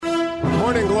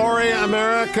morning, glory,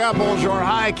 America. Bonjour,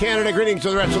 hi, Canada. Greetings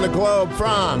to the rest of the globe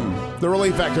from the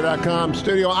ReliefFactor.com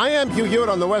studio. I am Hugh Hewitt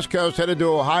on the West Coast, headed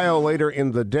to Ohio later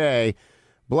in the day.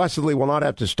 Blessedly, we'll not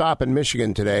have to stop in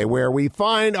Michigan today, where we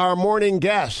find our morning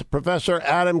guest, Professor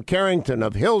Adam Carrington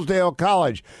of Hillsdale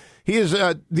College. He is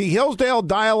the Hillsdale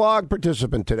Dialogue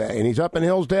participant today, and he's up in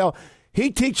Hillsdale.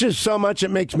 He teaches so much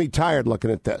it makes me tired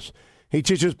looking at this. He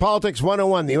teaches Politics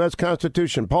 101, the U.S.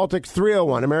 Constitution, Politics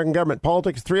 301, American Government,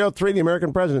 Politics 303, the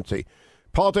American Presidency,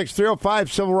 Politics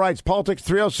 305, Civil Rights, Politics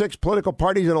 306, Political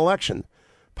Parties and Election,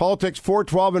 Politics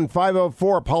 412 and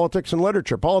 504, Politics and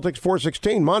Literature, Politics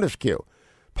 416, Montesquieu,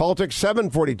 Politics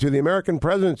 742, the American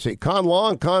Presidency, Con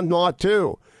Law and Con Law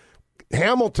 2,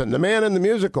 Hamilton, the Man in the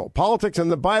Musical, Politics and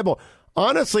the Bible.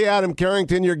 Honestly, Adam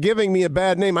Carrington, you're giving me a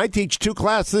bad name. I teach 2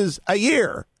 classes a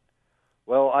year.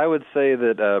 Well, I would say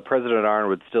that President Arn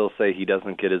would still say he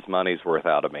doesn't get his money's worth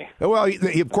out of me. Well,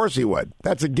 of course he would.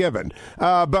 That's a given.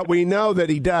 But we know that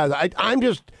he does. I'm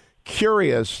just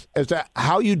curious as to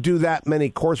how you do that many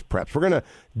course preps. We're going to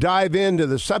dive into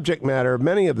the subject matter of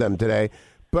many of them today.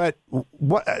 But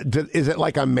what is it,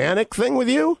 like a manic thing with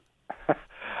you?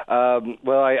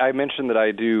 Well, I mentioned that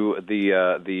I do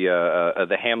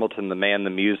the Hamilton, the Man, the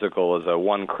Musical as a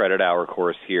 1 credit hour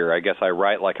course here. I guess I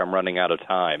write like I'm running out of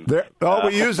time.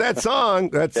 We use that song.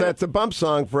 That's a bump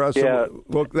song for us. Yeah. So,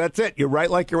 well, that's it. You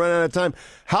write like you're running out of time.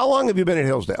 How long have you been at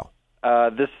Hillsdale?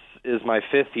 This is my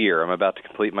 5th year. I'm about to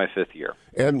complete my 5th year.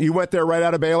 And you went there right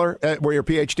out of Baylor, where your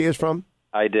PhD is from?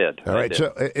 I did. All right.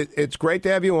 So it's great to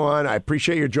have you on. I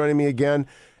appreciate you joining me again.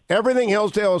 Everything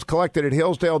Hillsdale is collected at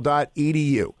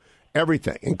hillsdale.edu.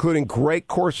 Everything, including great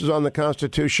courses on the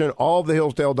Constitution. All of the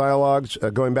Hillsdale dialogues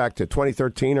going back to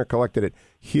 2013 are collected at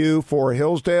Hugh for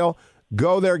Hillsdale.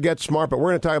 Go there, get smart. But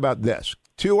we're going to talk about this.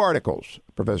 2 articles,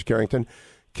 Professor Carrington.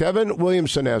 Kevin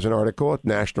Williamson has an article at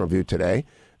National Review today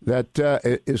that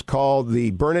is called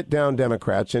The Burn It Down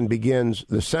Democrats, and begins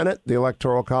the Senate, the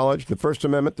Electoral College, the First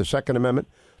Amendment, the Second Amendment,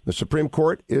 the Supreme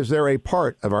Court. Is there a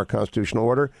part of our constitutional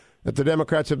order that the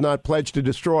Democrats have not pledged to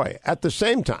destroy? At the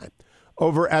same time,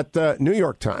 over at the New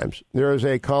York Times, there is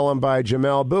a column by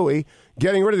Jamel Bowie.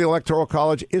 Getting rid of the Electoral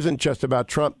College isn't just about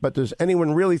Trump, but does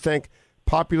anyone really think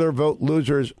popular vote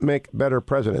losers make better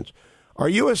presidents? Are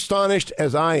you astonished,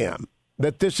 as I am,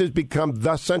 that this has become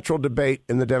the central debate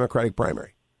in the Democratic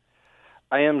primary?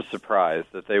 I am surprised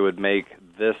that they would make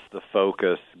this the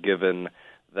focus, given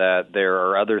that there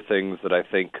are other things that I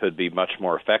think could be much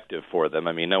more effective for them.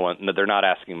 I mean, they're not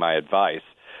asking my advice.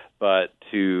 But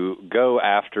to go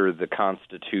after the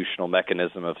constitutional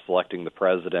mechanism of selecting the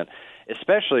president,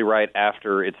 especially right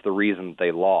after it's the reason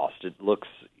they lost, it looks,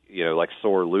 like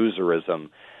sore loserism.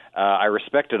 I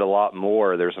respect it a lot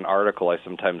more. There's an article I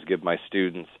sometimes give my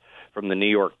students from the New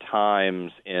York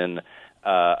Times in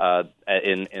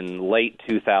late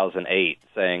 2008,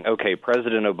 saying, "Okay,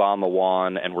 President Obama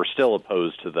won, and we're still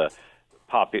opposed to the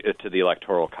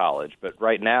Electoral College." But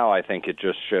right now, I think it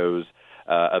just shows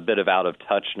a bit of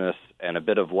out-of-touchness and a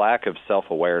bit of lack of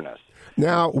self-awareness.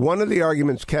 Now, one of the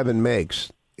arguments Kevin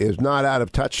makes is not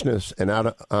out-of-touchness and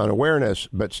unawareness,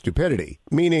 but stupidity,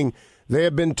 meaning they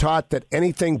have been taught that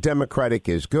anything democratic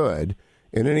is good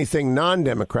and anything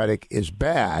non-democratic is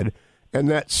bad, and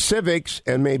that civics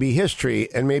and maybe history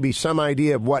and maybe some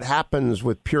idea of what happens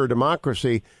with pure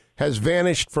democracy has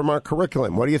vanished from our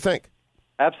curriculum. What do you think?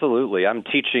 Absolutely. I'm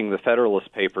teaching the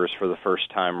Federalist Papers for the first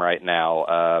time right now,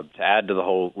 to add to the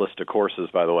whole list of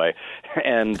courses, by the way.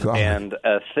 And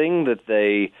a thing that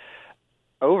they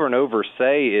over and over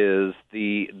say is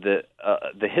the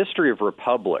history of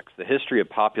republics, the history of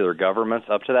popular governments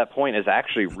up to that point is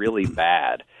actually really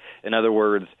bad. In other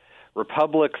words,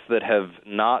 republics that have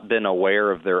not been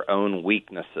aware of their own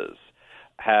weaknesses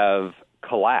have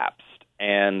collapsed,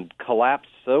 and collapsed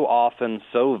so often,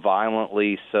 so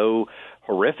violently, so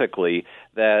horrifically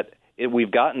that we've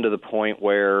gotten to the point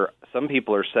where some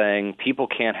people are saying people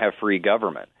can't have free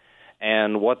government.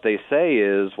 And what they say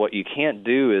is what you can't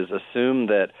do is assume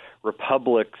that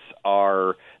republics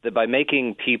that by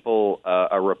making people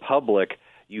a republic,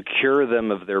 you cure them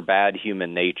of their bad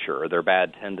human nature or their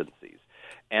bad tendencies.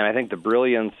 And I think the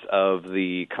brilliance of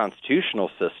the constitutional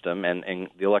system, and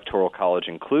the Electoral College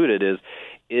included, is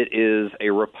it is a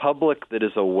republic that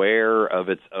is aware of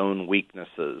its own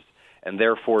weaknesses, and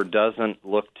therefore doesn't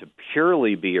look to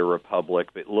purely be a republic,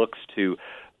 but looks to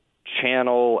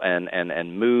channel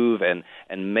and move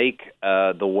and make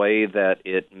the way that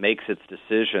it makes its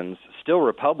decisions still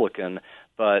Republican,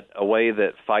 but a way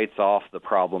that fights off the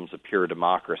problems of pure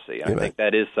democracy. And I think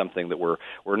that is something that we're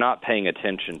not paying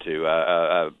attention to.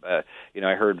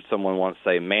 I heard someone once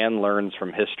say, "Man learns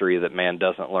from history that man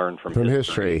doesn't learn from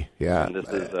history." Yeah, and this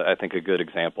is, I think, a good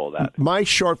example of that. My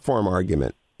short form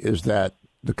argument is that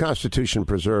the Constitution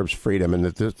preserves freedom, and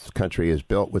that this country is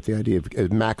built with the idea of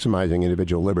maximizing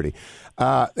individual liberty.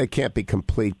 It can't be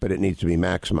complete, but it needs to be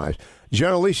maximized.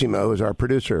 Generalissimo, who's our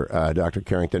producer, Dr.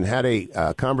 Carrington, had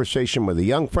a conversation with a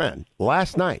young friend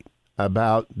last night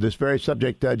about this very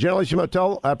subject. Generalissimo,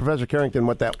 tell Professor Carrington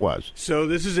what that was. So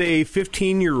this is a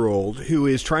 15-year-old who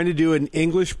is trying to do an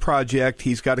English project.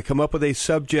 He's got to come up with a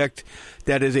subject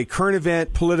that is a current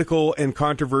event, political, and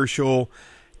controversial,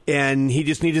 and he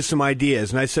just needed some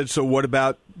ideas. And I said, so what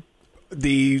about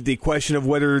the question of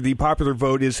whether the popular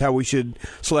vote is how we should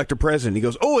select a president? He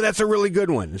goes, oh, that's a really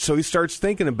good one. So he starts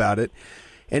thinking about it,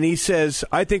 and he says,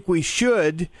 I think we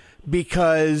should,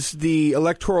 because the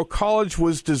Electoral College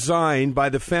was designed by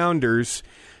the founders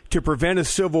to prevent a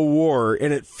civil war,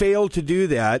 and it failed to do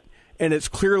that, and it's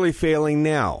clearly failing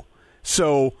now.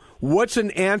 So what's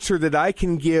an answer that I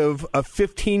can give a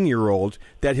 15-year-old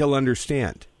that he'll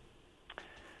understand?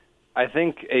 I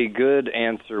think a good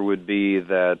answer would be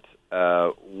that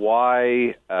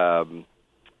why,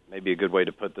 maybe a good way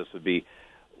to put this would be,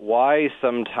 why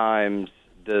sometimes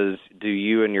do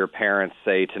you and your parents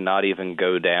say to not even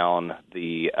go down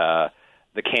the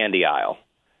candy aisle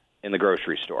in the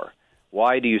grocery store?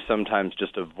 Why do you sometimes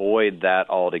just avoid that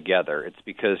altogether? It's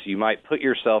because you might put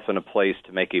yourself in a place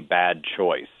to make a bad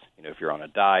choice, if you're on a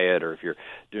diet or if you're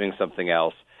doing something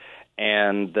else.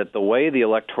 And that the way the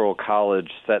Electoral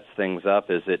College sets things up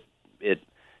is it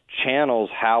channels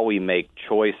how we make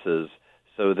choices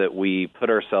so that we put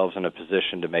ourselves in a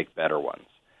position to make better ones.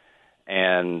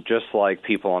 And just like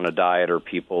people on a diet or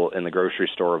people in the grocery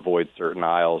store avoid certain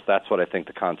aisles, that's what I think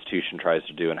the Constitution tries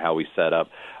to do and how we set up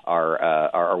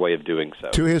our way of doing so.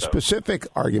 To his specific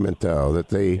argument, though, that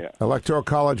the Electoral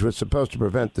College was supposed to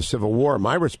prevent the Civil War,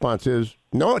 my response is,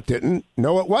 no, it didn't.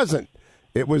 No, it wasn't.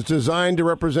 It was designed to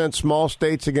represent small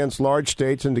states against large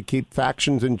states and to keep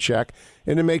factions in check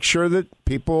and to make sure that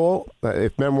people,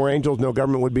 if men were angels, no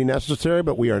government would be necessary,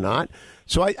 but we are not.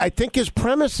 So I think his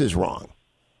premise is wrong.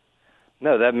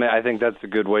 No, I think that's a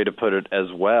good way to put it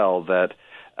as well. That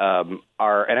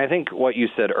and I think what you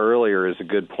said earlier is a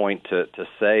good point to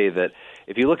say that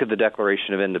if you look at the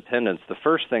Declaration of Independence, the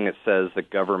first thing it says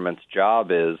that government's job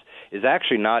is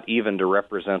actually not even to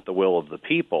represent the will of the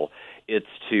people. It's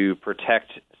to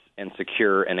protect and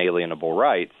secure inalienable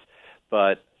rights.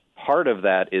 But part of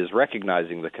that is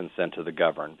recognizing the consent of the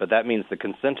governed. But that means the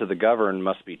consent of the governed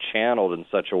must be channeled in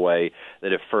such a way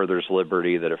that it furthers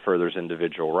liberty, that it furthers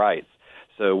individual rights.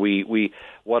 So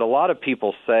what a lot of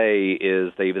people say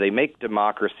is they make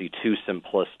democracy too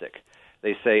simplistic.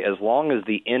 They say as long as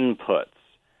the inputs,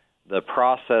 the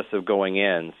process of going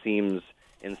in seems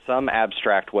in some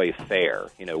abstract way fair,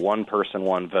 one person,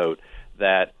 one vote,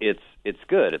 that it's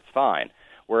good, it's fine.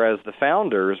 Whereas the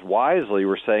founders wisely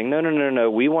were saying,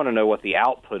 no, we want to know what the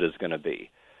output is going to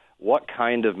be. What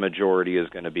kind of majority is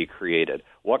going to be created?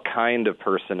 What kind of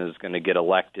person is going to get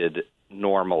elected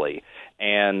normally?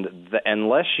 And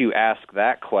unless you ask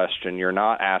that question, you're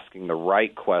not asking the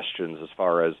right questions as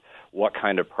far as what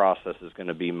kind of process is going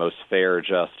to be most fair,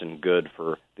 just, and good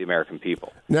for the American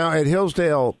people. Now, at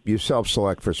Hillsdale, you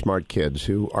self-select for smart kids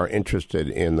who are interested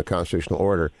in the constitutional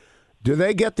order. Do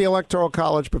they get the Electoral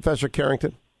College, Professor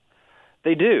Carrington?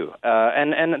 They do,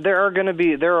 and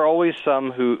there are always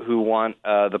some who want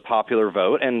the popular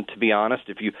vote. And to be honest,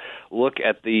 if you look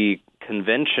at the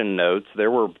convention notes,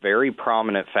 there were very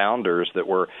prominent founders that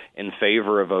were in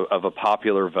favor of a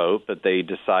popular vote, but they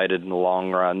decided in the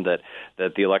long run that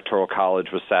the Electoral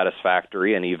College was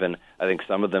satisfactory, and even I think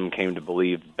some of them came to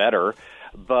believe better.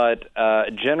 But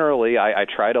generally, I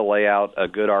try to lay out a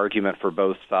good argument for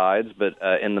both sides. But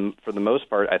for the most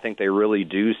part, I think they really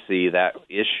do see that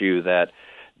issue that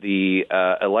the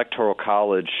Electoral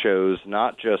College shows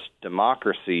not just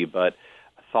democracy, but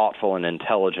thoughtful and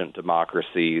intelligent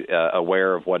democracy,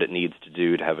 aware of what it needs to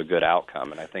do to have a good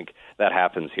outcome. And I think that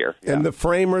happens here. Yeah. And the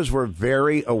framers were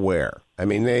very aware. I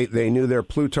mean, they knew their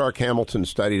Plutarch. Hamilton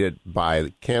studied it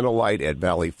by candlelight at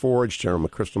Valley Forge. General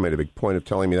McChrystal made a big point of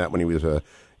telling me that when he was a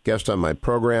guest on my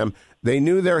program. They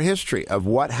knew their history of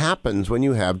what happens when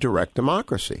you have direct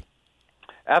democracy.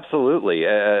 Absolutely.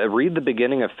 Read the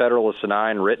beginning of Federalist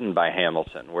 9 written by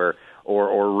Hamilton, where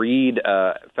Or read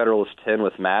Federalist 10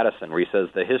 with Madison, where he says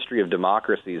the history of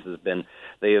democracies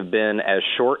they have been as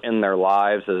short in their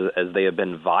lives as they have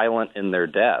been violent in their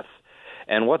deaths.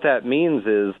 And what that means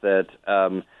is that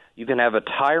you can have a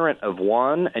tyrant of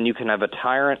 1 and you can have a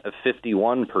tyrant of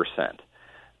 51%.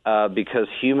 Because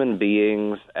human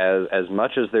beings, as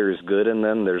much as there is good in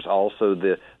them, there's also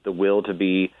the will to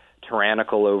be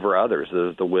tyrannical over others.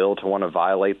 There's the will to want to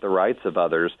violate the rights of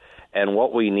others. And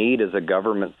what we need is a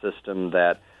government system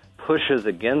that pushes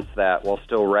against that while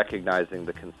still recognizing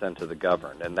the consent of the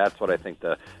governed. And that's what I think,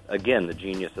 the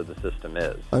genius of the system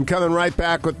is. I'm coming right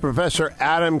back with Professor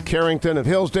Adam Carrington of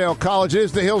Hillsdale College. It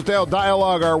is the Hillsdale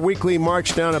Dialogue, our weekly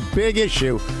march down a big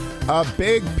issue, a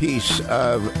big piece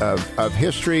of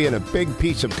history and a big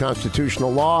piece of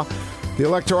constitutional law. The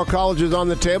Electoral College is on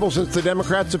the table since the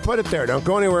Democrats have put it there. Don't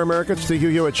go anywhere, America. It's the Hugh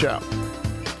Hewitt Show.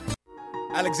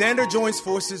 Alexander joins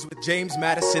forces with James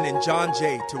Madison and John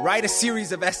Jay to write a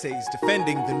series of essays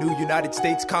defending the new United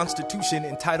States Constitution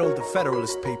entitled The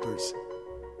Federalist Papers.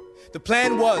 The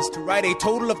plan was to write a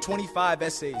total of 25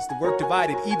 essays, the work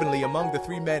divided evenly among the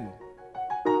three men.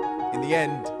 In the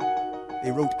end,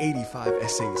 they wrote 85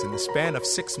 essays in the span of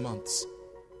 6 months.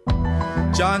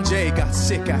 John Jay got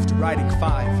sick after writing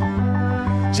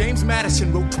 5. James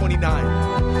Madison wrote 29.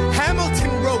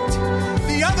 Hamilton wrote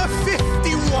the other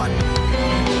 51.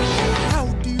 How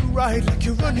do you write like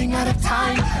you're running out of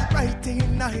time? Write day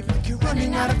and night like you're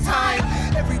running out of time.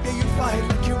 Every day you fight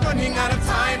like you're running out of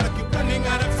time. Like you're running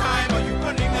out of time. Are you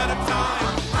running out of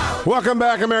time? Welcome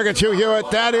back, America. Hugh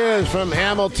Hewitt. That is from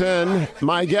Hamilton.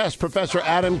 My guest, Professor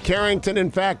Adam Carrington,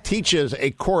 in fact, teaches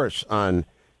a course on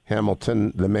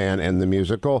Hamilton, the man and the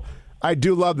musical. I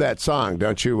do love that song,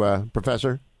 don't you,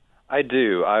 Professor? I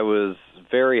do. I was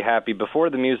very happy. Before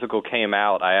the musical came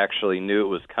out, I actually knew it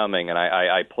was coming, and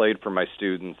I played for my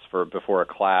students before a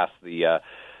class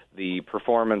the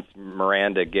performance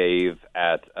Miranda gave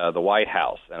at the White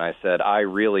House, and I said, I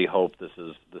really hope this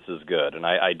is good, and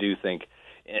I do think,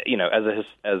 you know, as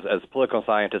a political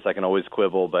scientist, I can always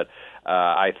quibble, but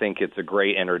I think it's a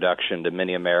great introduction to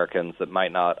many Americans that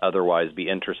might not otherwise be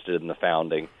interested in the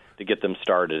founding, to get them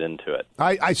started into it.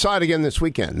 I saw it again this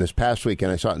past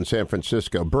weekend. I saw it in San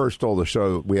Francisco. Burr stole the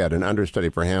show. We had an understudy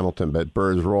for Hamilton, but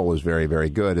Burr's role is very, very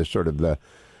good as sort of the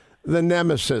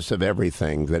nemesis of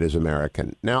everything that is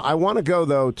American. Now, I want to go,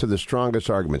 though, to the strongest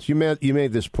arguments. You made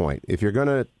this point. If you're going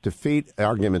to defeat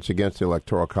arguments against the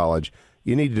Electoral College,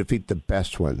 you need to defeat the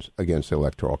best ones against the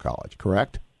Electoral College,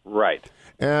 correct? Right.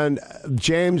 And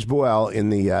James Buell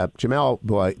in the Jamel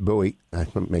Bowie, I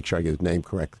want to make sure I get his name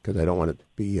correct because I don't want it to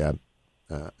be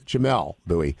Jamel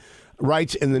Bowie,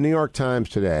 writes in the New York Times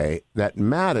today that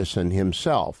Madison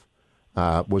himself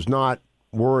was not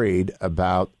worried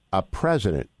about a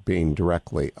president being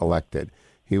directly elected.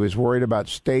 He was worried about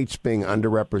states being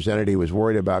underrepresented. He was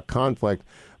worried about conflict.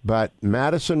 But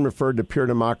Madison referred to pure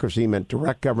democracy meant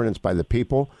direct governance by the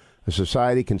people, a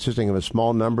society consisting of a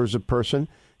small numbers of persons.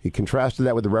 He contrasted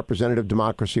that with the representative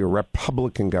democracy or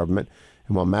Republican government.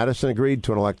 And while Madison agreed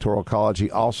to an electoral college, he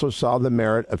also saw the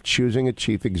merit of choosing a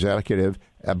chief executive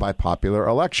by popular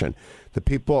election. The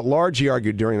people at large, he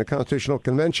argued during the Constitutional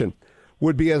Convention,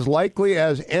 would be as likely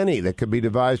as any that could be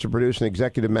devised to produce an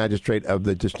executive magistrate of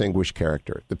the distinguished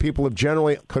character. The people of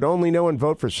generally could only know and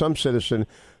vote for some citizen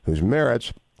whose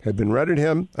merits had been rendered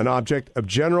him an object of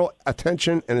general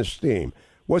attention and esteem.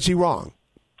 Was he wrong?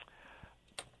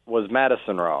 Was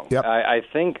Madison wrong? Yep. I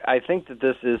think that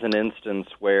this is an instance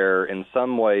where, in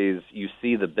some ways, you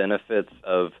see the benefits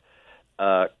of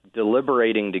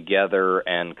deliberating together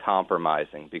and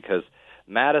compromising. Because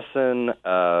Madison,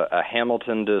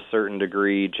 Hamilton to a certain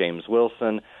degree, James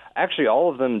Wilson, actually all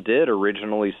of them did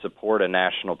originally support a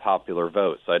national popular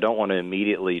vote. So I don't want to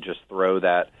immediately just throw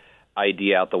that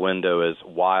idea out the window as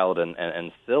wild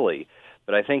and silly.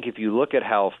 But I think if you look at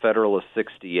how Federalist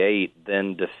 68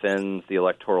 then defends the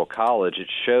Electoral College, it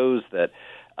shows that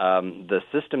the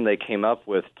system they came up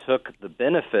with took the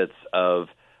benefits of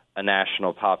a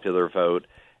national popular vote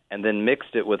and then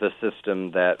mixed it with a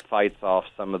system that fights off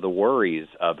some of the worries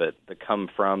of it that come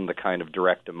from the kind of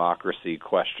direct democracy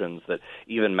questions that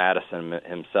even Madison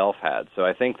himself had. So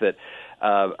I think that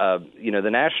the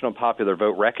national popular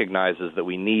vote recognizes that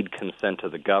we need consent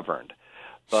of the governed.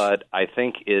 But I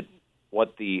think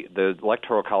what the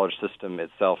Electoral College system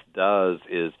itself does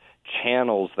is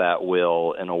channels that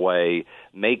will in a way,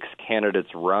 makes candidates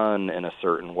run in a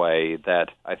certain way that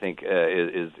I think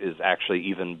is actually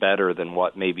even better than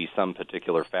what maybe some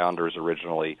particular founders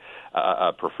originally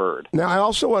preferred. Now, I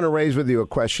also want to raise with you a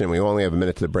question. We only have a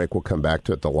minute to the break. We'll come back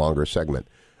to it, the longer segment.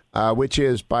 which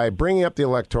is by bringing up the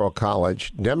Electoral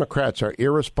College, Democrats are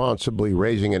irresponsibly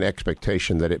raising an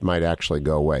expectation that it might actually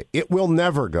go away. It will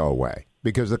never go away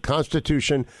because the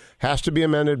Constitution has to be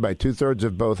amended by 2/3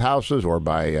 of both houses or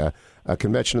by a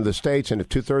convention of the states. And if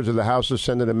 2/3 of the houses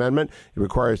send an amendment, it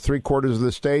requires 3/4 of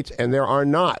the states. And there are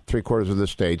not 3/4 of the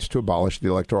states to abolish the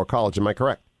Electoral College. Am I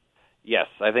correct? Yes,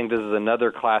 I think this is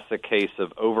another classic case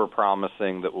of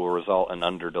overpromising that will result in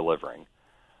underdelivering.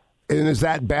 And is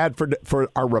that bad for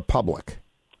our republic?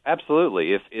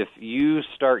 Absolutely. If you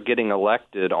start getting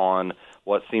elected on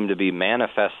what seem to be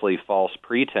manifestly false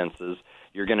pretenses,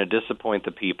 you're going to disappoint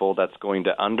the people. That's going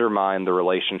to undermine the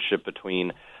relationship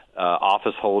between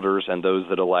office holders and those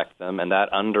that elect them, and that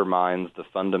undermines the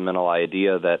fundamental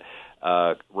idea that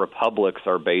republics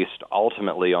are based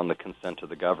ultimately on the consent of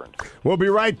the governed. We'll be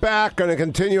right back. Going to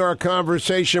continue our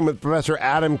conversation with Professor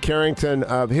Adam Carrington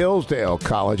of Hillsdale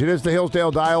College. It is the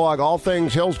Hillsdale Dialogue, all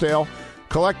things Hillsdale,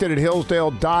 collected at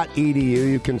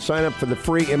hillsdale.edu. You can sign up for the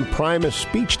free Imprimis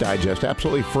Speech Digest,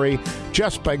 absolutely free,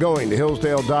 just by going to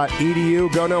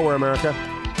hillsdale.edu. Go nowhere, America.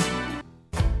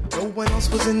 No one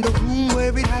else was in the room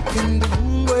where it happened, the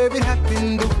room where it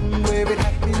happened, the room where it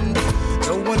happened.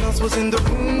 No one else was in the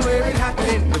room where it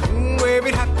happened, the room where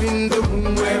it happened, the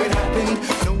room where it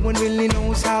happened. No one really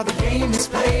knows how the game is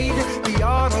played, the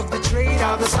art of the trade,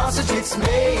 how the sausage gets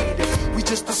made. We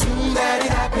just assume that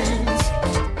it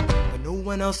happens, but no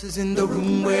one else is in the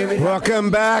room where it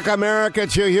Welcome back, America.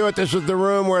 It's Hugh Hewitt. This is the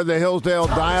room where the Hillsdale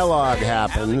Dialogue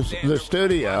happens, the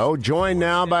studio, joined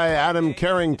now by Adam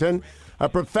Carrington, a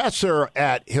professor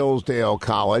at Hillsdale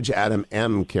College, Adam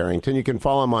M. Carrington. You can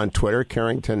follow him on Twitter.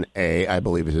 Carrington A, I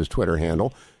believe, is his Twitter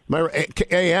handle.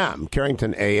 AM.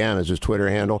 Carrington AM is his Twitter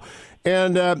handle.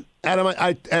 And, Adam,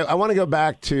 I want to go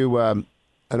back to an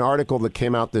article that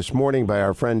came out this morning by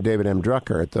our friend David M.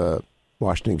 Drucker at the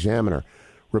Washington Examiner.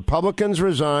 Republicans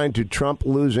resigned to Trump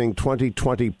losing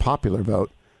 2020 popular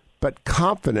vote, but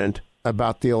confident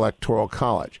about the Electoral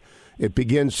College. It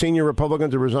begins senior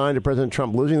Republicans to resign to President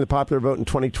Trump losing the popular vote in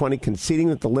 2020, conceding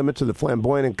that the limits of the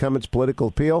flamboyant incumbent's political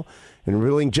appeal and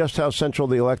revealing just how central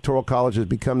the Electoral College has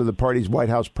become to the party's White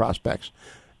House prospects.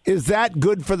 Is that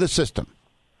good for the system?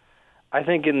 I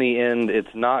think in the end,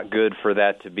 it's not good for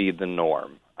that to be the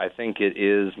norm. I think it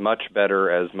is much better,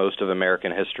 as most of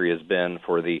American history has been,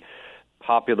 for the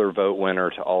popular vote winner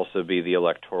to also be the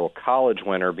Electoral College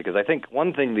winner, because I think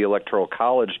one thing the Electoral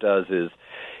College does is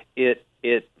it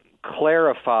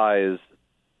clarifies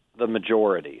the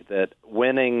majority, that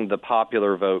winning the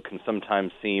popular vote can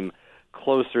sometimes seem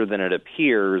closer than it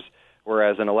appears,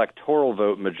 whereas an electoral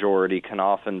vote majority can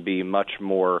often be much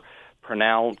more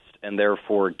pronounced and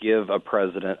therefore give a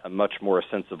president a much more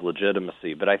sense of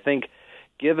legitimacy. But I think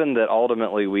given that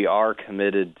ultimately we are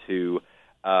committed to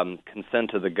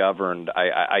consent of the governed,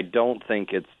 I don't think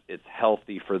it's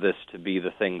healthy for this to be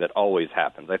the thing that always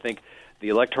happens. I think the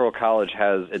Electoral College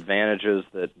has advantages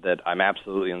that I'm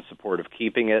absolutely in support of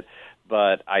keeping it,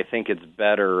 but I think it's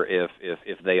better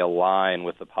if they align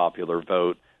with the popular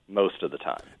vote most of the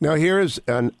time. Now, here's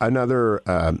another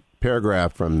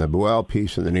paragraph from the Buell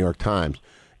piece in the New York Times.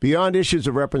 Beyond issues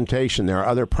of representation, there are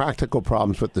other practical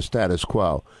problems with the status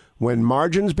quo. When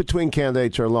margins between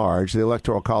candidates are large, the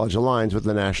Electoral College aligns with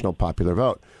the national popular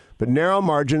vote. But narrow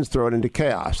margins throw it into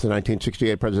chaos. The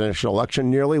 1968 presidential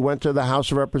election nearly went to the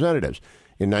House of Representatives.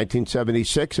 In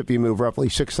 1976, if you move roughly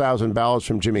 6,000 ballots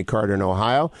from Jimmy Carter in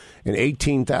Ohio and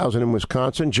 18,000 in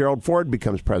Wisconsin, Gerald Ford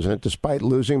becomes president despite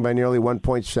losing by nearly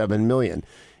 1.7 million.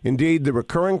 Indeed, the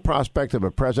recurring prospect of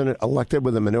a president elected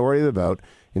with a minority of the vote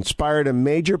inspired a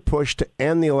major push to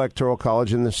end the Electoral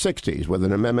College in the 60s with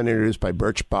an amendment introduced by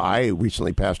Birch Bayh, who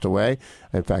recently passed away,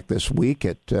 in fact, this week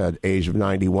at the age of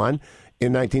 91.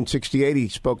 In 1968, he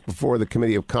spoke before the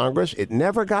Committee of Congress. It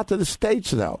never got to the states,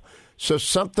 though. So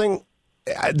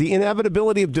the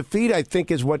inevitability of defeat, I think,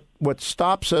 is what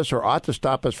stops us or ought to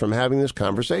stop us from having this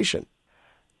conversation.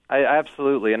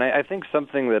 Absolutely. And I think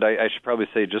something that I should probably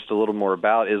say just a little more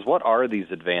about is what are these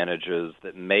advantages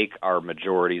that make our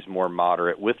majorities more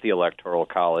moderate with the Electoral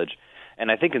College?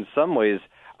 And I think in some ways,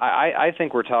 I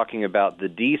think we're talking about the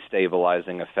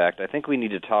destabilizing effect. I think we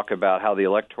need to talk about how the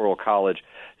Electoral College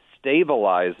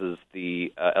stabilizes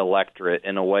the electorate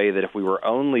in a way that if we were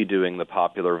only doing the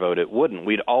popular vote, it wouldn't.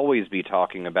 We'd always be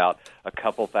talking about a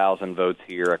couple thousand votes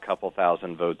here, a couple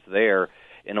thousand votes there,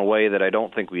 in a way that I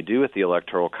don't think we do at the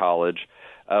Electoral College.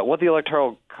 What the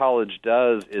Electoral College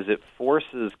does is it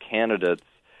forces candidates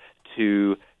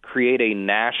to create a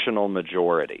national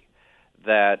majority.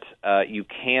 that you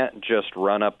can't just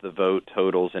run up the vote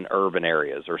totals in urban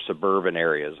areas or suburban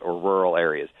areas or rural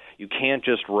areas. You can't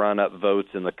just run up votes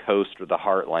in the coast or the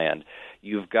heartland.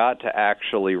 You've got to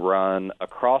actually run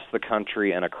across the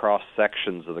country and across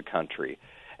sections of the country.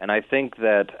 And I think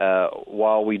that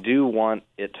while we do want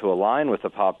it to align with the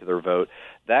popular vote,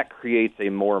 that creates a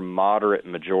more moderate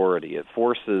majority. It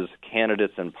forces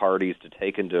candidates and parties to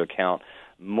take into account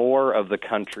more of the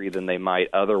country than they might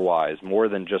otherwise, more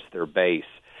than just their base.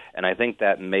 And I think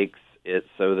that makes it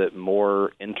so that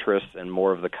more interests and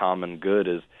more of the common good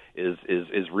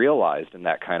is realized in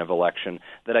that kind of election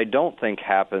that I don't think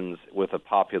happens with a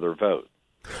popular vote.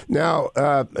 Now,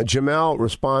 Jamel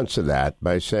responds to that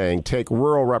by saying, take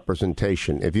rural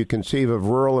representation. If you conceive of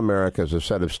rural America as a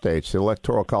set of states, the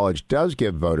Electoral College does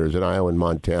give voters in Iowa and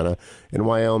Montana and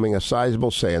Wyoming a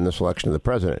sizable say in the selection of the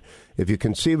president. If you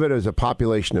conceive it as a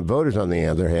population of voters, on the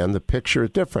other hand, the picture is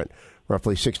different.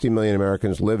 Roughly 60 million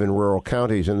Americans live in rural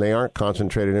counties, and they aren't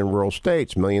concentrated in rural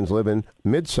states. Millions live in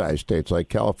mid-sized states like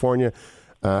California,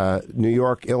 New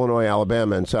York, Illinois,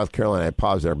 Alabama, and South Carolina. I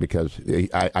pause there because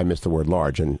I missed the word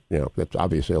large, and that's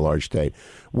obviously a large state.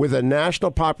 With a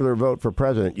national popular vote for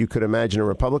president, you could imagine a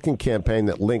Republican campaign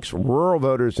that links rural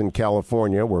voters in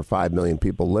California, where 5 million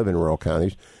people live in rural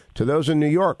counties, to those in New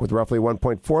York, with roughly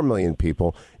 1.4 million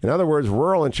people. In other words,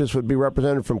 rural interests would be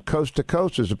represented from coast to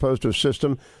coast, as opposed to a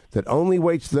system that only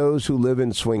weights those who live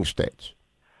in swing states.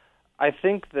 I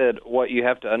think that what you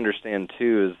have to understand,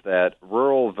 too, is that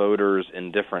rural voters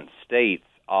in different states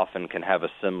often can have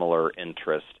a similar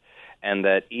interest, and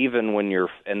that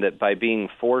that by being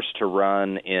forced to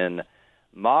run in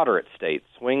moderate states,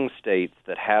 swing states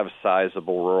that have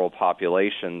sizable rural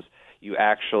populations, you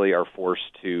actually are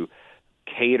forced to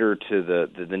cater to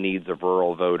the needs of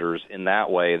rural voters in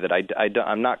that way that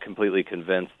I'm not completely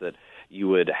convinced that you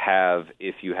would have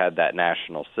if you had that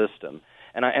national system.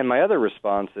 And my other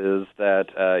response is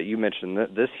that you mentioned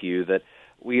this, Hugh, that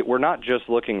we're not just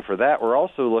looking for that. We're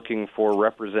also looking for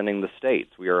representing the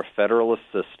states. We are a federalist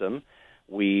system.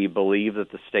 We believe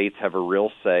that the states have a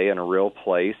real say and a real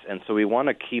place, and so we want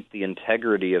to keep the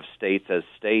integrity of states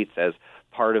as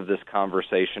part of this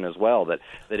conversation as well.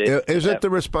 Isn't the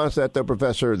response to that, though,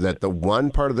 Professor, that the one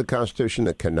part of the Constitution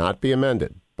that cannot be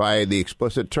amended by the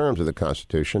explicit terms of the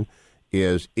Constitution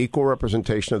is equal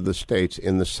representation of the states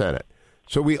in the Senate?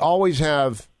 So we always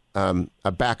have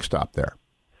a backstop there.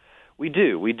 We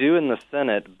do in the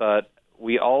Senate, but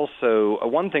we also,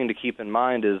 one thing to keep in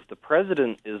mind is the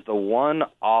president is the one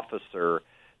officer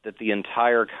that the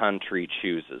entire country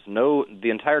chooses. The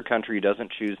entire country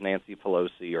doesn't choose Nancy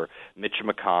Pelosi or Mitch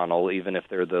McConnell, even if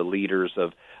they're the leaders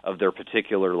of their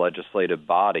particular legislative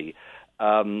body.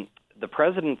 The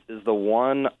president is the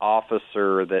one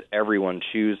officer that everyone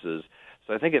chooses.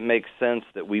 So I think it makes sense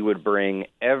that we would bring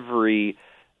every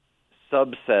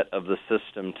subset of the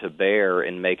system to bear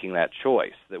in making that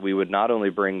choice, that we would not only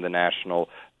bring the national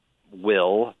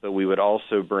will, but we would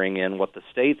also bring in what the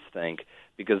states think,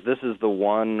 because this is the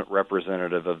one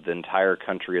representative of the entire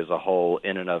country as a whole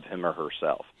in and of him or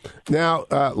herself. Now,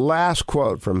 last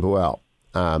quote from Buell.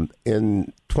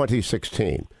 In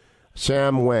 2016,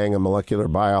 Sam Wang, a molecular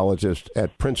biologist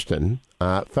at Princeton,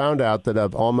 found out that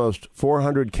of almost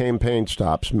 400 campaign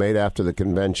stops made after the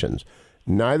conventions,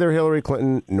 neither Hillary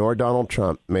Clinton nor Donald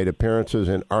Trump made appearances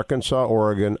in Arkansas,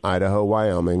 Oregon, Idaho,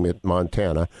 Wyoming,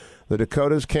 Montana, the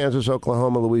Dakotas, Kansas,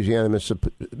 Oklahoma, Louisiana,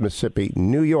 Mississippi,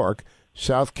 New York,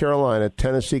 South Carolina,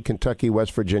 Tennessee, Kentucky,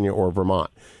 West Virginia, or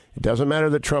Vermont. It doesn't matter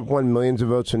that Trump won millions of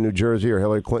votes in New Jersey or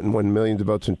Hillary Clinton won millions of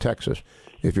votes in Texas.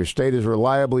 If your state is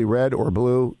reliably red or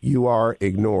blue, you are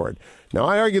ignored. Now,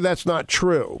 I argue that's not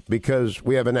true because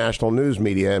we have a national news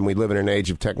media and we live in an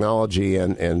age of technology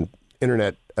and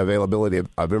Internet availability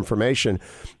of information.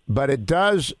 But it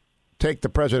does take the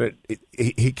president.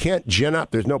 He can't gin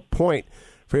up. There's no point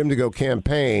for him to go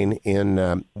campaign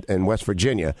in West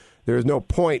Virginia. There is no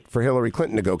point for Hillary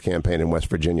Clinton to go campaign in West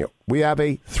Virginia. We have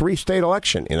a 3-state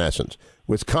election, in essence,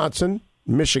 Wisconsin,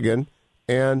 Michigan,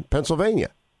 and Pennsylvania.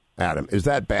 Adam, is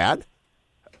that bad?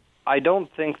 I don't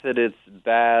think that it's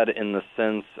bad in the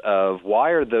sense of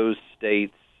why are those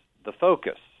states the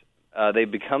focus? They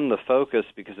become the focus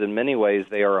because in many ways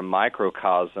they are a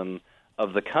microcosm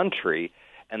of the country,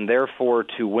 and therefore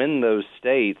to win those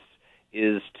states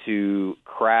is to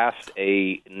craft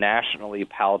a nationally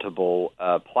palatable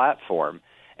platform.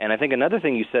 And I think another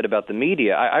thing you said about the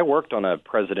media, I worked on a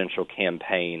presidential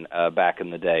campaign back in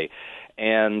the day,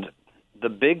 and the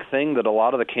big thing that a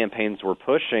lot of the campaigns were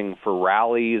pushing for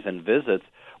rallies and visits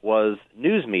was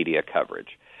news media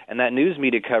coverage. And that news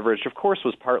media coverage, of course,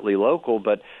 was partly local,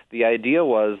 but the idea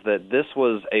was that this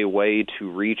was a way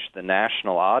to reach the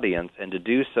national audience and to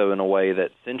do so in a way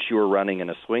that, since you were running in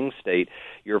a swing state,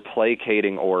 you're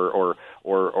placating or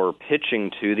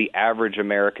pitching to the average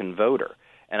American voter.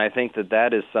 And I think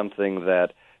that is something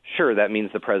that, sure, that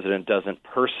means the president doesn't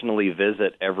personally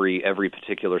visit every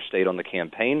particular state on the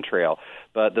campaign trail,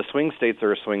 but the swing states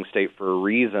are a swing state for a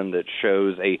reason that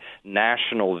shows a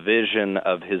national vision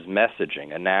of his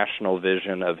messaging, a national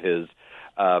vision of his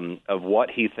of what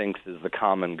he thinks is the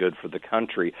common good for the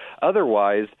country.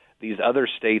 Otherwise, these other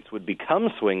states would become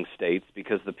swing states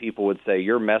because the people would say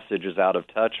your message is out of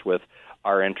touch with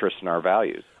our interests and our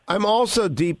values. I'm also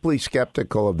deeply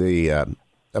skeptical of the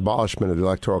abolishment of the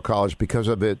Electoral College because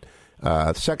of its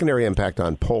secondary impact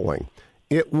on polling.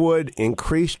 It would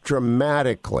increase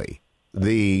dramatically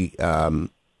the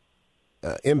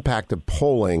impact of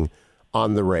polling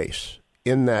on the race,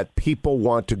 in that people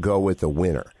want to go with the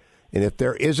winner. And if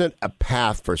there isn't a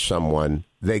path for someone,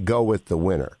 they go with the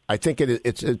winner. I think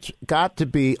it's got to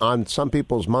be on some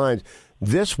people's minds.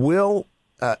 This will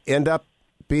end up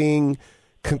being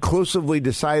conclusively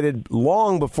decided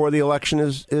long before the election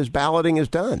is balloting is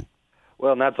done.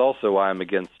 Well, and that's also why I'm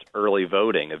against early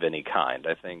voting of any kind.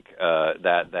 I think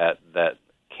that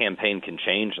campaign can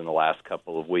change in the last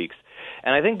couple of weeks.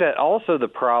 And I think that also the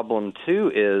problem,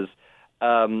 too, is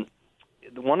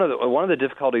one of the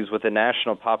difficulties with the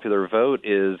national popular vote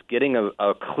is getting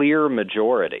a clear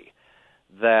majority.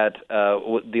 That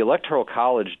the Electoral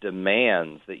College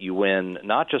demands that you win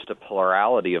not just a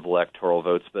plurality of electoral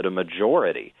votes, but a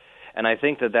majority. And I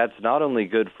think that that's not only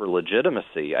good for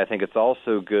legitimacy, I think it's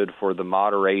also good for the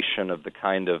moderation of the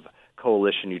kind of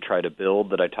coalition you try to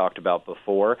build that I talked about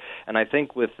before. And I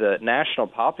think with the national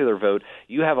popular vote,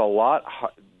 you have a lot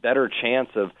better chance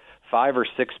of 5 or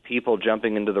 6 people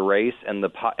jumping into the race, and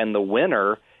the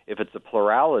winner, if it's a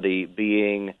plurality,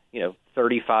 being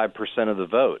 35% of the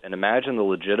vote. And imagine the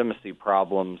legitimacy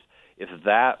problems if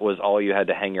that was all you had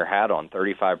to hang your hat on,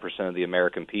 35% of the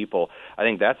American people. I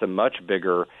think that's a much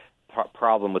bigger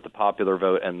problem with the popular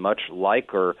vote and much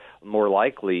more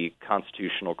likely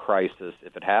constitutional crisis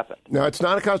if it happened. No, it's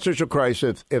not a constitutional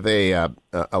crisis if a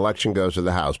election goes to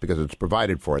the House because it's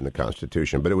provided for in the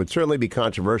Constitution, but it would certainly be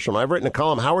controversial. And I've written a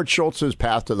column, Howard Schultz's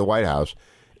path to the White House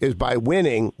is by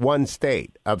winning one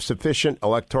state of sufficient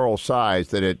electoral size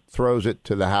that it throws it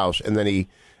to the House, and then he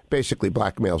basically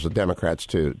blackmails the Democrats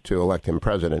to elect him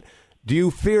president. Do you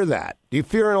fear that? Do you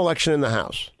fear an election in the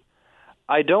House?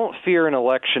 I don't fear an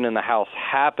election in the House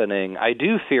happening. I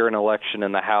do fear an election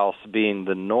in the House being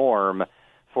the norm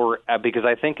because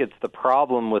I think it's the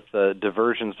problem with the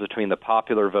diversions between the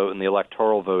popular vote and the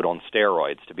electoral vote on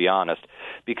steroids, to be honest.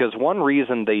 Because one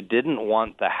reason they didn't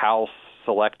want the House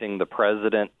selecting the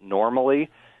president normally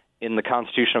in the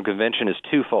Constitutional Convention is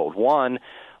twofold. One,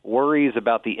 worries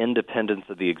about the independence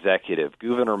of the executive.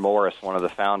 Gouverneur Morris, one of the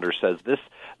founders, says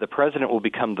the president will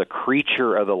become the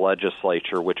creature of the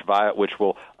legislature, which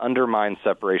will undermine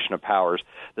separation of powers.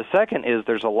 The second is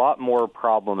there's a lot more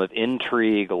problem of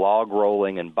intrigue, log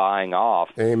rolling, and buying off.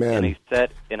 Amen.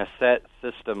 in a set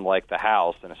system like the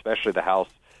House, and especially the House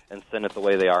and Senate the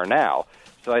way they are now.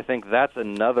 So I think that's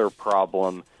another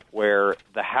problem where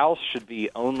the House should be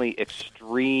only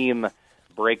extreme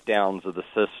breakdowns of the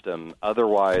system.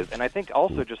 Otherwise, and I think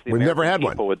also just the We've American never had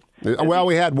people one. Would.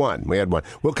 We had one.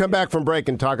 We'll come back from break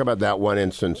and talk about that one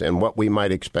instance and what we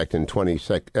might expect in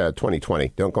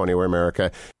 2020. Don't go anywhere,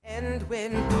 America. And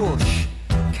when push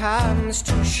comes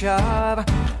to shove,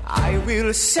 I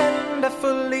will send a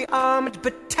fully armed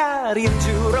battalion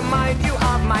to remind you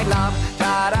of my love.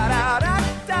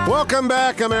 Da-da-da-da-da. Welcome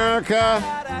back, America.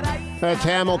 That's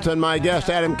Hamilton. My guest,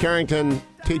 Adam Carrington,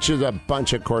 teaches a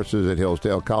bunch of courses at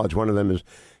Hillsdale College. One of them is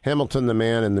Hamilton the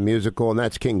Man and the Musical, and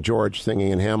that's King George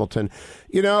singing in Hamilton.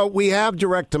 We have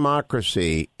direct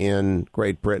democracy in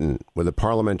Great Britain with a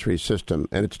parliamentary system,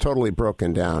 and it's totally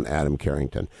broken down, Adam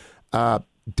Carrington.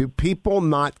 Do people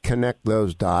not connect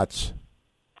those dots?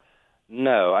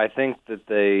 No, I think that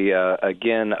they,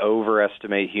 again,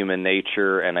 overestimate human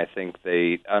nature, and I think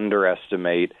they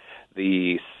underestimate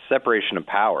the separation of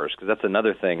powers, because that's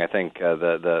another thing. I think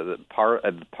the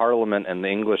Parliament and the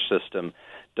English system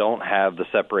don't have the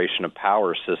separation of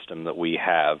powers system that we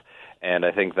have, and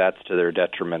I think that's to their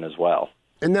detriment as well.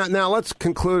 And now let's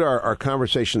conclude our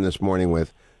conversation this morning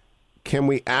with, can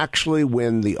we actually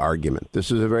win the argument?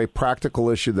 This is a very practical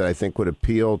issue that I think would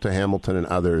appeal to Hamilton and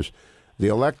others. The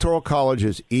Electoral College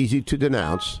is easy to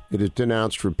denounce. It is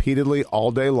denounced repeatedly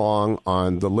all day long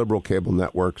on the liberal cable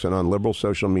networks and on liberal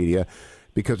social media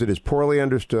because it is poorly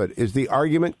understood. Is the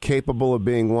argument capable of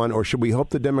being won, or should we hope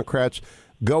the Democrats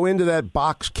go into that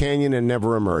box canyon and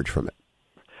never emerge from it?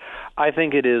 I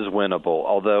think it is winnable,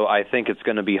 although I think it's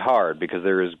going to be hard because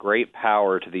there is great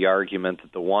power to the argument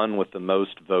that the one with the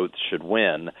most votes should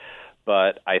win.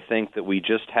 But I think that we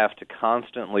just have to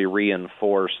constantly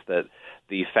reinforce that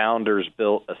the founders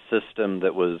built a system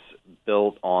that was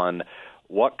built on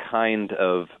what kind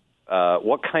of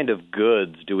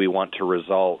goods do we want to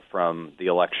result from the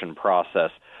election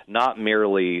process, not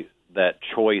merely that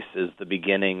choice is the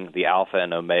beginning, the alpha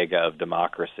and omega of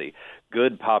democracy.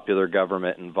 Good popular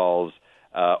government involves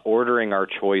ordering our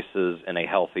choices in a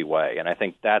healthy way, and I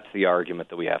think that's the argument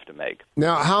that we have to make.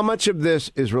 Now, how much of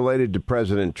this is related to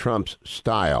President Trump's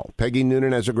style? Peggy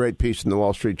Noonan has a great piece in the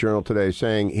Wall Street Journal today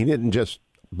saying he didn't just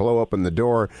blow open the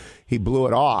door, he blew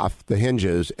it off the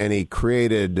hinges, and he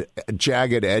created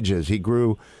jagged edges. He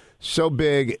grew so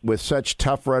big with such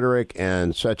tough rhetoric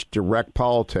and such direct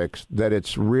politics that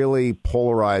it's really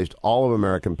polarized all of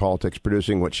American politics,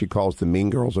 producing what she calls the mean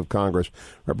girls of Congress,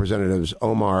 Representatives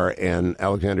Omar and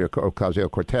Alexandria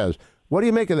Ocasio-Cortez. What do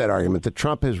you make of that argument that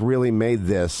Trump has really made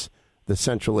this the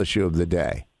central issue of the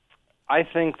day? I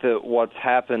think that what's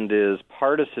happened is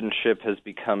partisanship has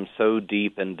become so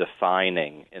deep and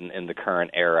defining in the current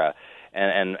era.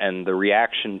 And the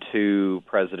reaction to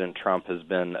President Trump has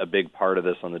been a big part of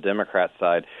this on the Democrat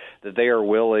side, that they are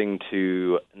willing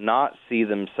to not see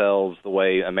themselves the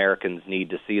way Americans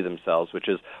need to see themselves, which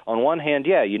is, on one hand,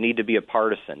 yeah, you need to be a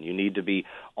partisan. You need to be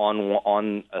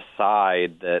on a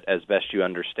side that as best you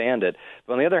understand it.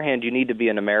 But on the other hand, you need to be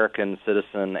an American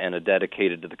citizen and a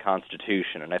dedicated to the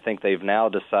Constitution. And I think they've now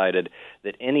decided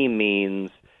that any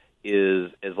means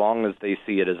is, as long as they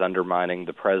see it as undermining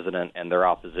the president and their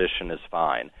opposition, is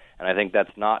fine. And I think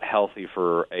that's not healthy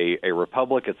for a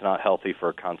republic. It's not healthy for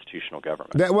a constitutional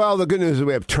government. Well, the good news is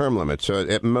we have term limits, so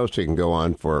at most it can go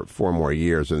on for 4 more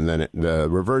years, and then the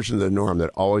reversion of the norm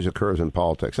that always occurs in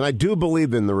politics. And I do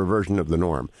believe in the reversion of the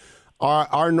norm.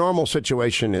 Our normal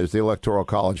situation is the Electoral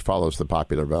College follows the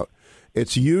popular vote.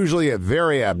 It's usually a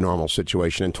very abnormal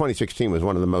situation, and 2016 was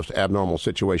one of the most abnormal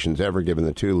situations ever given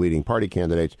the 2 leading party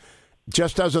candidates.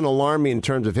 Just doesn't alarm me in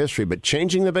terms of history, but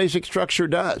changing the basic structure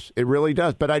does. It really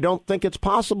does. But I don't think it's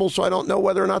possible, so I don't know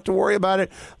whether or not to worry about it.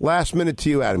 Last minute to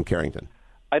you, Adam Carrington.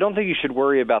 I don't think you should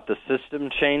worry about the system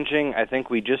changing. I think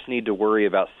we just need to worry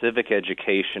about civic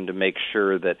education to make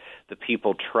sure that the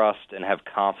people trust and have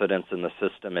confidence in the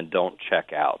system and don't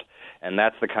check out. And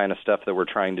that's the kind of stuff that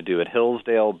we're trying to do at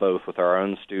Hillsdale, both with our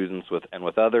own students and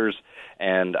with others.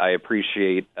 And I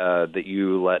appreciate that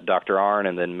you let Dr. Arnn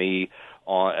and then me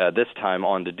on this time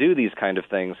on to do these kind of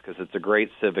things, because it's a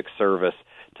great civic service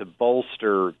to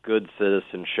bolster good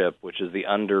citizenship, which is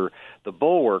the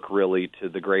bulwark, really, to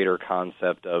the greater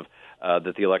concept of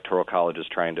that the Electoral College is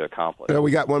trying to accomplish.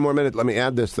 We got 1 more minute. Let me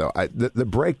add this, though. The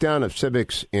breakdown of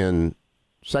civics in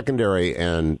secondary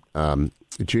and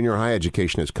junior high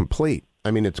education is complete.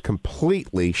 I mean, it's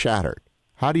completely shattered.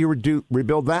 How do you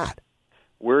rebuild that?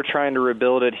 We're trying to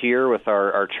rebuild it here with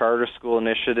our charter school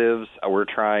initiatives. We're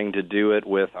trying to do it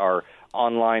with our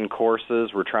online courses.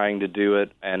 We're trying to do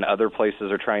it, and other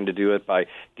places are trying to do it by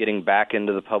getting back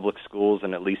into the public schools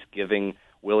and at least giving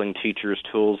willing teachers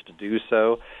tools to do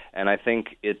so. And I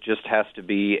think it just has to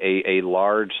be a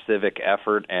large civic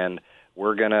effort, and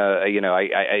we're going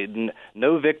to,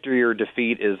 no victory or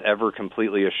defeat is ever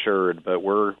completely assured, but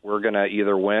we're going to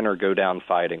either win or go down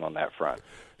fighting on that front.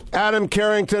 Adam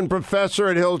Carrington, professor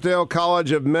at Hillsdale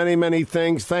College of many, many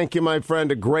things. Thank you, my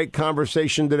friend. A great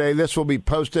conversation today. This will be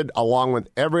posted along with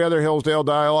every other Hillsdale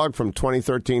dialogue from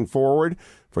 2013 forward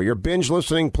for your binge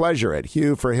listening pleasure at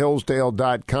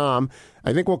hughforhillsdale.com.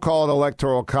 I think we'll call it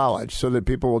Electoral College so that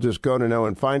people will just go to know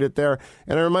and find it there.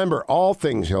 And remember, all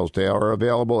things Hillsdale are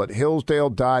available at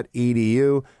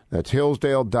hillsdale.edu. That's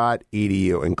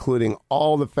hillsdale.edu, including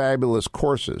all the fabulous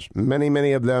courses, many,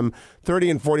 many of them 30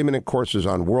 and 40-minute courses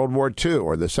on World War II,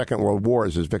 or the Second World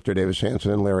Wars, as Victor Davis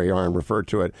Hanson and Larry Arnn referred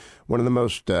to it, one of the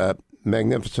most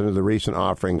magnificent of the recent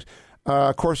offerings.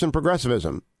 Course in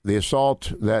progressivism, the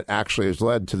assault that actually has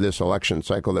led to this election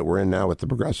cycle that we're in now with the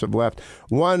progressive left.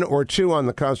 1 or 2 on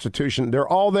the Constitution. They're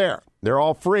all there. They're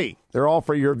all free. They're all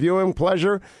for your viewing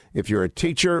pleasure. If you're a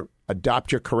teacher,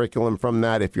 adopt your curriculum from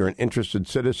that. If you're an interested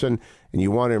citizen and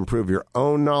you want to improve your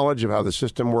own knowledge of how the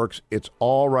system works, it's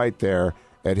all right there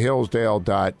at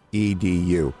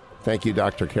hillsdale.edu. Thank you,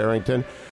 Dr. Carrington.